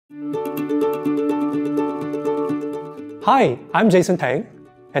Hi, I'm Jason Tang,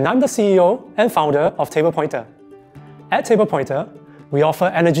 and I'm the CEO and founder of Tablepointer. At Tablepointer, we offer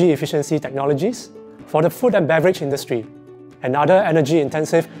energy efficiency technologies for the food and beverage industry and other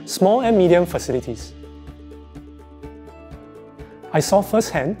energy-intensive small and medium facilities. I saw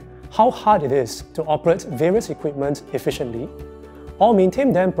firsthand how hard it is to operate various equipment efficiently or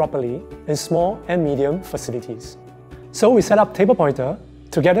maintain them properly in small and medium facilities. So we set up Tablepointer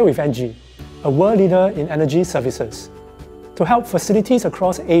together with NG, a world leader in energy services, to help facilities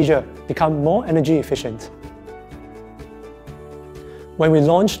across Asia become more energy efficient. When we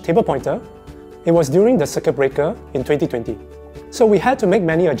launched Tablepointer, it was during the circuit breaker in 2020. So we had to make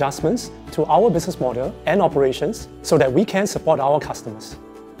many adjustments to our business model and operations so that we can support our customers.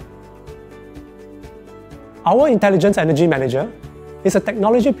 Our Intelligent Energy Manager is a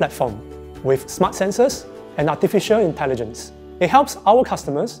technology platform with smart sensors and artificial intelligence. It helps our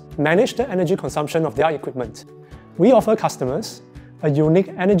customers manage the energy consumption of their equipment. We offer customers a unique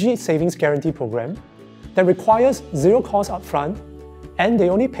energy savings guarantee program that requires zero cost upfront, and they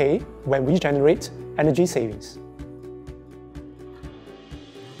only pay when we generate energy savings.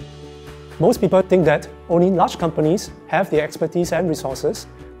 Most people think that only large companies have the expertise and resources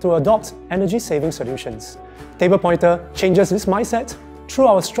to adopt energy-saving solutions. Tablepointer changes this mindset through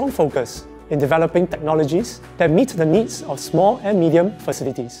our strong focus in developing technologies that meet the needs of small and medium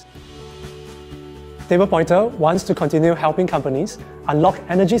facilities. Tablepointer wants to continue helping companies unlock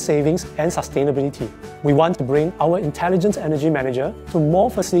energy savings and sustainability. We want to bring our Intelligent Energy Manager to more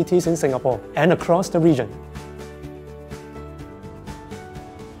facilities in Singapore and across the region.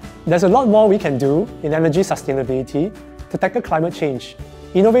 There's a lot more we can do in energy sustainability to tackle climate change.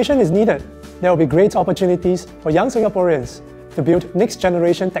 Innovation is needed. There will be great opportunities for young Singaporeans to build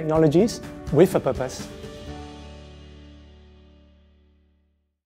next-generation technologies with a purpose.